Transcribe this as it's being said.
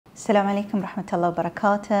Assalamu alaikum rahmatullahi wa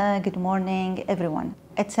barakatuh. Good morning, everyone.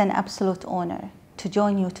 It's an absolute honor to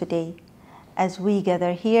join you today as we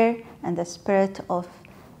gather here in the spirit of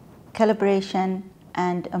collaboration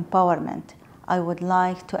and empowerment. I would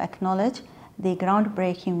like to acknowledge the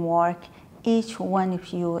groundbreaking work each one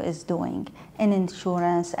of you is doing in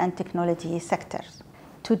insurance and technology sectors.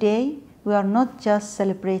 Today, we are not just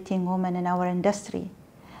celebrating women in our industry.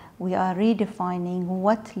 We are redefining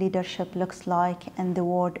what leadership looks like in the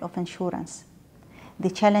world of insurance.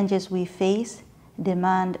 The challenges we face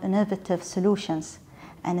demand innovative solutions,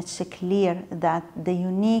 and it's clear that the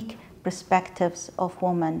unique perspectives of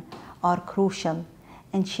women are crucial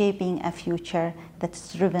in shaping a future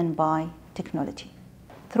that's driven by technology.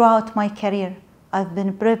 Throughout my career, I've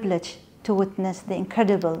been privileged to witness the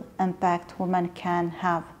incredible impact women can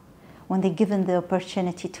have when they're given the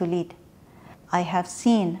opportunity to lead. I have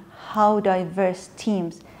seen how diverse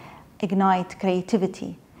teams ignite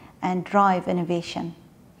creativity and drive innovation.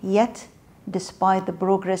 Yet, despite the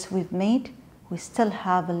progress we've made, we still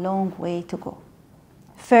have a long way to go.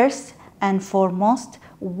 First and foremost,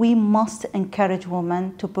 we must encourage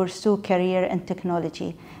women to pursue career in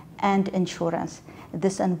technology and insurance.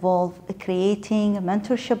 This involves creating a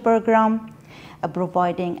mentorship program,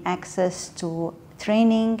 providing access to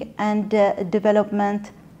training and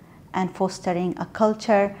development, and fostering a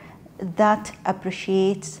culture that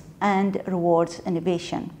appreciates and rewards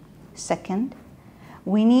innovation. Second,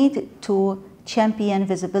 we need to champion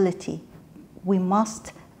visibility. We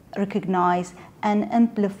must recognize and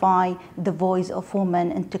amplify the voice of women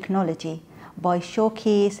in technology by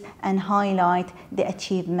showcase and highlight the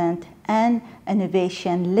achievement and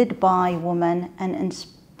innovation led by women and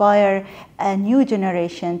inspire a new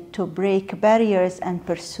generation to break barriers and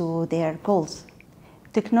pursue their goals.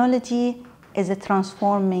 Technology is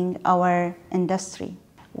transforming our industry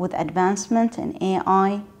with advancement in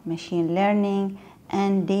AI, machine learning,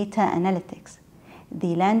 and data analytics.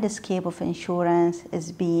 The landscape of insurance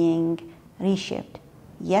is being reshaped.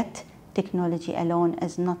 Yet, technology alone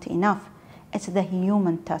is not enough. It's the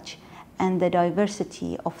human touch and the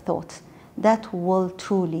diversity of thoughts that will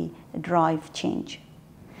truly drive change.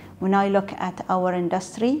 When I look at our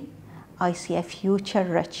industry, I see a future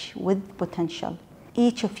rich with potential.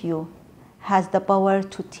 Each of you has the power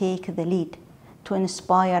to take the lead, to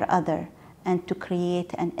inspire others, and to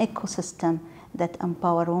create an ecosystem that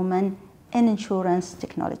empowers women in insurance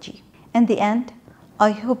technology. In the end,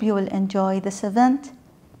 I hope you will enjoy this event,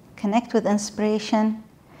 connect with inspiration,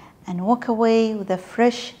 and walk away with the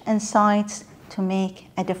fresh insights to make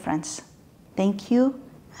a difference. Thank you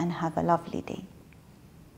and have a lovely day.